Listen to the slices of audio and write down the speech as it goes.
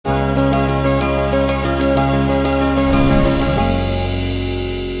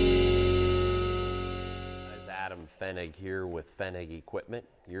Fennig here with Fennig Equipment.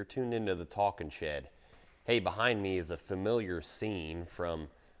 You're tuned into the Talking Shed. Hey, behind me is a familiar scene from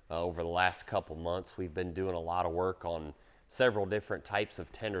over the last couple months. We've been doing a lot of work on several different types of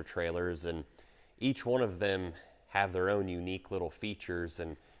tender trailers, and each one of them have their own unique little features,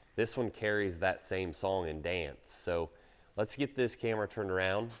 and this one carries that same song and dance. So let's get this camera turned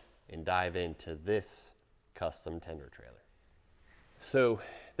around and dive into this custom tender trailer. So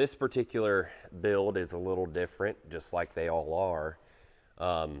this particular build is a little different, just like they all are.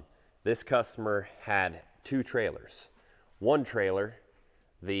 This customer had two trailers. One trailer,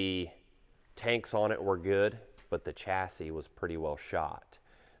 the tanks on it were good, but the chassis was pretty well shot.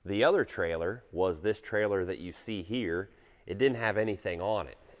 The other trailer was this trailer that you see here. It didn't have anything on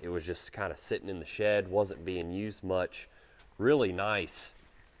it. It was just kind of sitting in the shed, wasn't being used much. Really nice,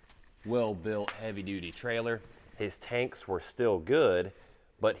 well-built, heavy-duty trailer. His tanks were still good,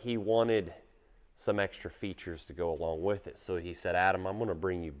 but he wanted some extra features to go along with it. So he said, Adam, I'm gonna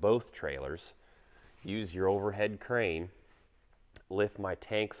bring you both trailers, use your overhead crane, lift my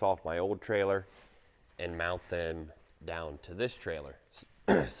tanks off my old trailer, and mount them down to this trailer.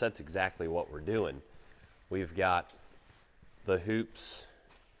 So that's exactly what we're doing. We've got the hoops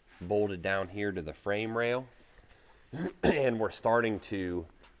bolted down here to the frame rail, and we're starting to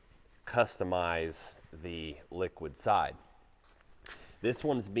customize the liquid side. This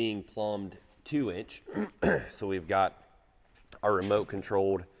one's being plumbed 2-inch, so we've got our remote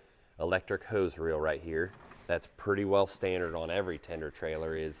controlled electric hose reel right here. That's pretty well standard on every tender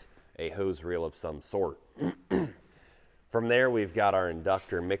trailer, is a hose reel of some sort. From there, we've got our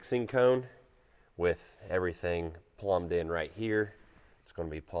inductor mixing cone with everything plumbed in right here. It's going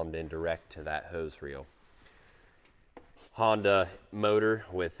to be plumbed in direct to that hose reel. Honda motor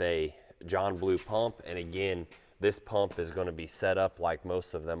with a John Blue pump, and again, this pump is going to be set up like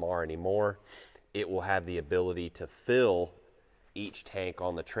most of them are anymore. It will have the ability to fill each tank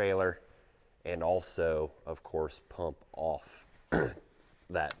on the trailer and also, of course, pump off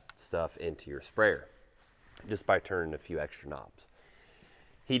that stuff into your sprayer just by turning a few extra knobs.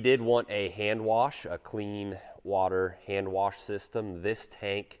 He did want a hand wash, a clean water hand wash system. This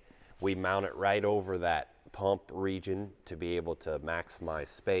tank, we mount it right over that pump region to be able to maximize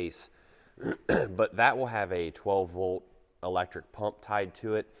space. But that will have a 12-volt electric pump tied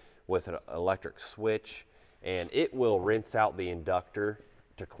to it with an electric switch, and it will rinse out the inductor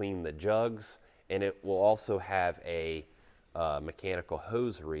to clean the jugs, and it will also have a mechanical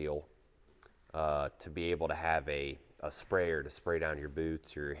hose reel to be able to have a sprayer to spray down your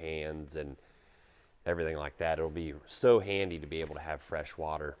boots, your hands, and everything like that. It'll be so handy to be able to have fresh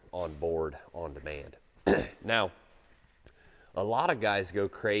water on board on demand. Now, a lot of guys go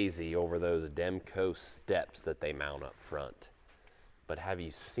crazy over those Demco steps that they mount up front. But have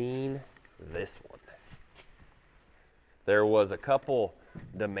you seen this one? There was a couple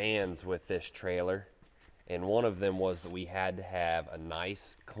demands with this trailer, and one of them was that we had to have a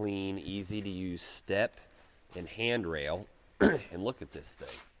nice, clean, easy to use step and handrail. And look at this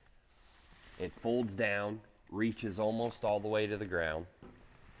thing. It folds down, reaches almost all the way to the ground,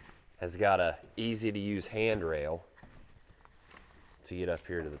 has got a easy to use handrail to get up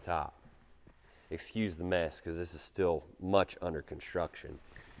here to the top. Excuse the mess, because this is still much under construction.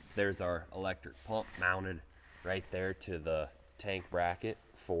 There's our electric pump mounted right there to the tank bracket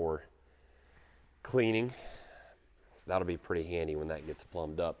for cleaning. That'll be pretty handy when that gets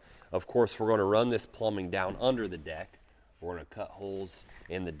plumbed up. Of course, we're going to run this plumbing down under the deck. We're going to cut holes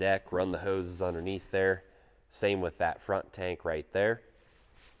in the deck, run the hoses underneath there. Same with that front tank right there.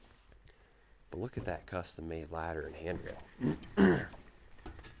 But look at that custom-made ladder and handrail.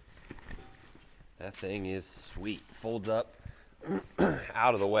 That thing is sweet. Folds up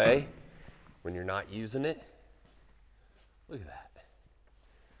out of the way when you're not using it. Look at that.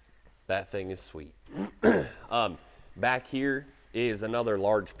 That thing is sweet. Back here is another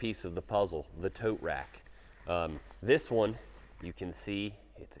large piece of the puzzle, the tote rack. This one, you can see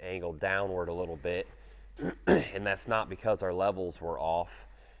it's angled downward a little bit, and that's not because our levels were off.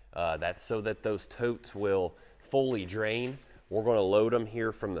 That's so that those totes will fully drain. We're going to load them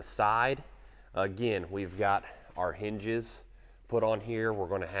here from the side. Again, we've got our hinges put on here. We're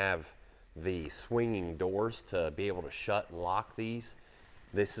going to have the swinging doors to be able to shut and lock these.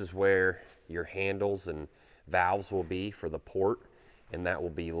 This is where your handles and valves will be for the port, and that will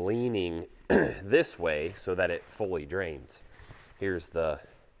be leaning this way so that it fully drains. Here's the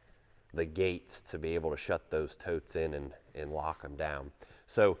gates to be able to shut those totes in and lock them down.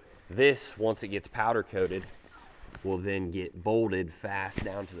 So this, once it gets powder coated, will then get bolted fast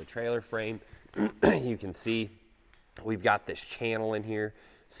down to the trailer frame. You can see we've got this channel in here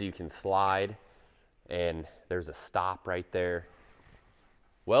so you can slide and there's a stop right there.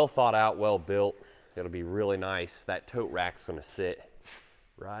 Well thought out, well built. It'll be really nice. That tote rack's gonna sit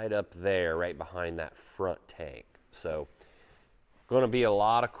right up there, right behind that front tank. So going to be a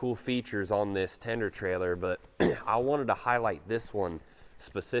lot of cool features on this tender trailer, but I wanted to highlight this one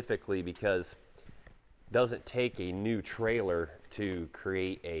specifically because it doesn't take a new trailer to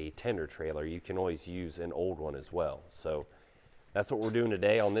create a tender trailer. You can always use an old one as well. So that's what we're doing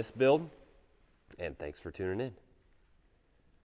today on this build, and thanks for tuning in.